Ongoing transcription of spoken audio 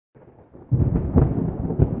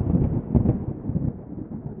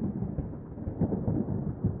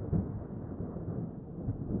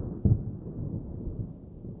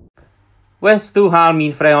Wes Duhan,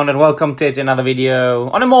 min Freon, and welcome to another video.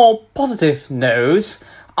 On a more positive note,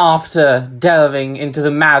 after delving into the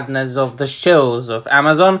madness of the shows of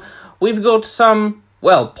Amazon, we've got some,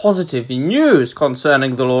 positive news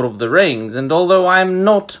concerning The Lord of the Rings, and although I'm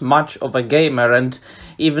not much of a gamer, and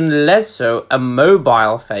even less so a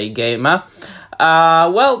mobile gamer,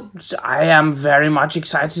 I am very much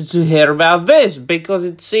excited to hear about this, because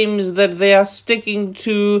it seems that they are sticking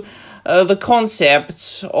to the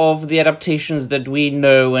concepts of the adaptations that we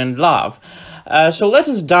know and love. So let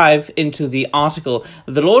us dive into the article.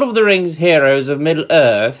 The Lord of the Rings Heroes of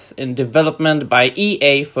Middle-earth in development by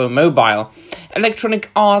EA for mobile. Electronic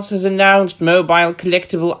Arts has announced mobile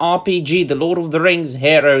collectible RPG The Lord of the Rings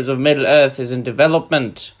Heroes of Middle-earth is in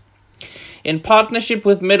development. In partnership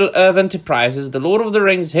with Middle-earth Enterprises, The Lord of the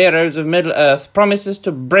Rings Heroes of Middle-earth promises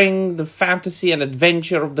to bring the fantasy and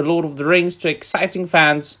adventure of The Lord of the Rings to existing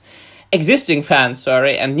fans,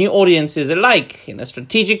 and new audiences alike in a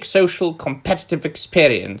strategic, social, competitive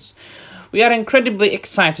experience. We are incredibly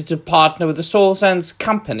excited to partner with the Soul Sands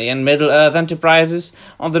Company and Middle-earth Enterprises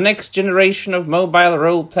on the next generation of mobile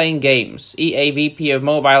role-playing games, EA VP of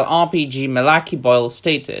Mobile RPG Malaki Boyle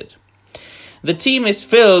stated. The team is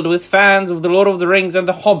filled with fans of The Lord of the Rings and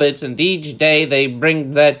The Hobbit, and each day they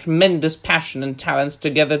bring their tremendous passion and talents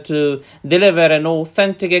together to deliver an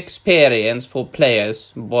authentic experience for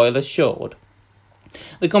players, Boyle assured.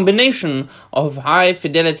 The combination of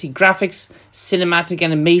high-fidelity graphics, cinematic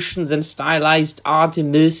animations, and stylized art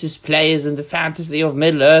immerses players in the fantasy of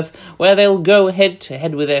Middle-earth, where they'll go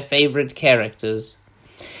head-to-head with their favorite characters.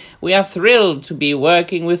 We are thrilled to be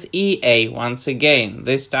working with EA once again,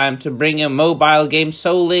 this time to bring a mobile game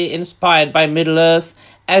solely inspired by Middle-earth,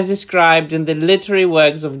 as described in the literary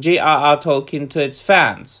works of J.R.R. Tolkien to its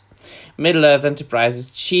fans. Middle-earth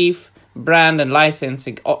Enterprises Chief Brand and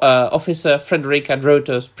Licensing Officer Frederica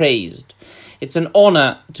Drotos praised. It's an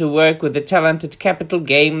honor to work with the talented Capital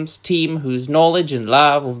Games team whose knowledge and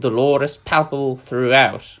love of the lore is palpable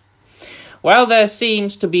throughout. While there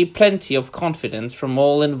seems to be plenty of confidence from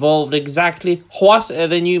all involved, exactly what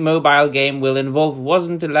the new mobile game will involve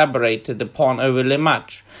wasn't elaborated upon overly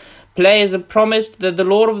much. Players are promised that The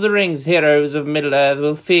Lord of the Rings Heroes of Middle-earth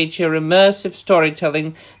will feature immersive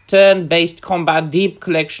storytelling, turn-based combat, deep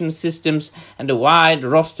collection systems, and a wide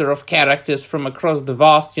roster of characters from across the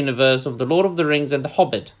vast universe of The Lord of the Rings and The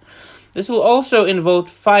Hobbit. This will also involve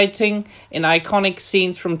fighting in iconic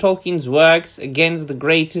scenes from Tolkien's works against the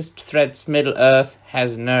greatest threats Middle-earth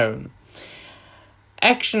has known.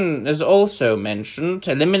 Action is also mentioned,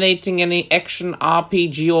 eliminating any action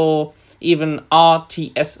RPG or even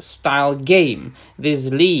RTS-style game.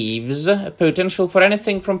 This leaves potential for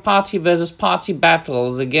anything from party versus party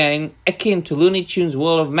battles, again akin to Looney Tunes'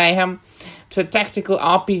 World of Mayhem, to a tactical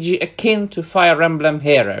RPG akin to Fire Emblem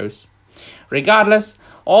Heroes. Regardless,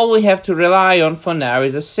 all we have to rely on for now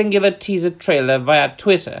is a singular teaser trailer via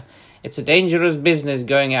Twitter. It's a dangerous business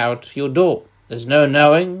going out your door. There's no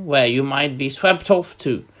knowing where you might be swept off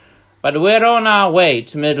to. But we're on our way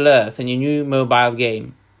to Middle-earth in your new mobile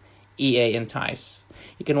game, EA Entice.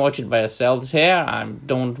 You can watch it by yourselves here. I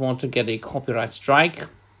don't want to get a copyright strike.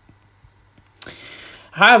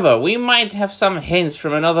 However, we might have some hints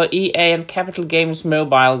from another EA and Capital Games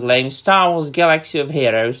mobile game, Star Wars Galaxy of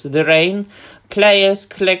Heroes, The Reign. Players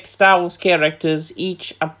collect Star Wars characters,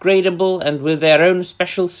 each upgradable and with their own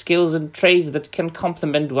special skills and traits that can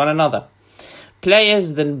complement one another.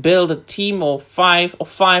 Players then build a team of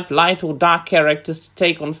five light or dark characters to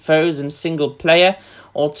take on foes in single player,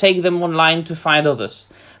 or take them online to find others.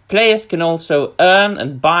 Players can also earn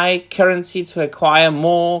and buy currency to acquire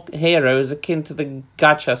more heroes akin to the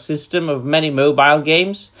gacha system of many mobile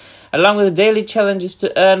games, along with daily challenges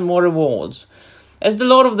to earn more rewards. As The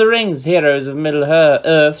Lord of the Rings Heroes of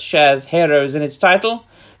Middle-earth shares heroes in its title,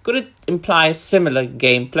 could it imply similar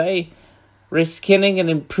gameplay? Reskinning and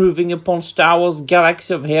improving upon Star Wars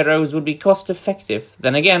Galaxy of Heroes would be cost-effective.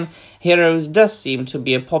 Then again, Heroes does seem to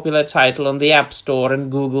be a popular title on the App Store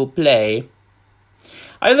and Google Play.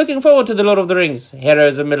 Are you looking forward to The Lord of the Rings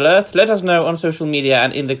Heroes of Middle-earth? Let us know on social media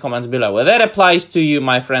and in the comments below. Well, that applies to you,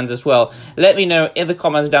 my friends, as well. Let me know in the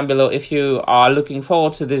comments down below if you are looking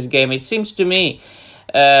forward to this game. It seems to me,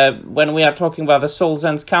 when we are talking about the Soul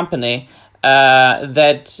Sands Company,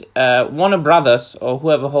 that Warner Brothers, or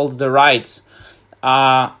whoever holds the rights,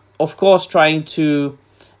 are, of course, trying to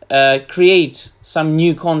create some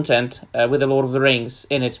new content with The Lord of the Rings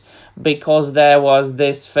in it, because there was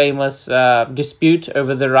this famous dispute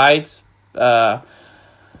over the rights, and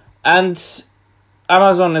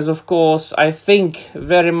Amazon is, of course, I think,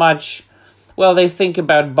 very much well, they think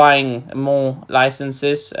about buying more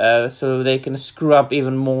licenses so they can screw up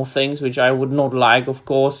even more things, which I would not like, of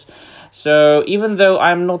course. So even though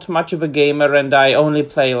I'm not much of a gamer and I only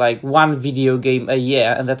play like one video game a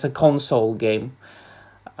year, and that's a console game,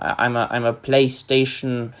 I'm a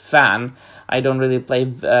PlayStation fan. I don't really play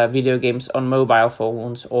video games on mobile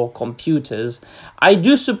phones or computers. I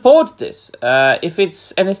do support this if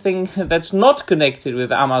it's anything that's not connected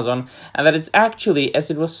with Amazon, and that it's actually, as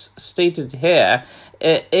it was stated here,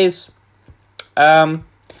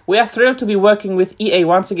 we are thrilled to be working with EA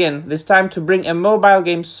once again, this time to bring a mobile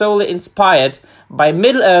game solely inspired by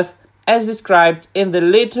Middle-earth as described in the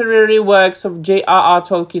literary works of J.R.R.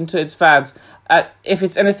 Tolkien to its fans. If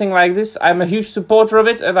it's anything like this, I'm a huge supporter of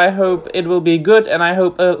it, and I hope it will be good, and I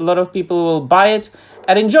hope a lot of people will buy it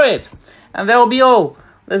and enjoy it. And that will be all.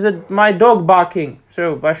 There's my dog barking,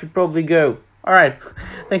 so I should probably go. Alright,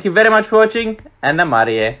 thank you very much for watching, and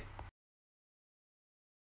Namarie.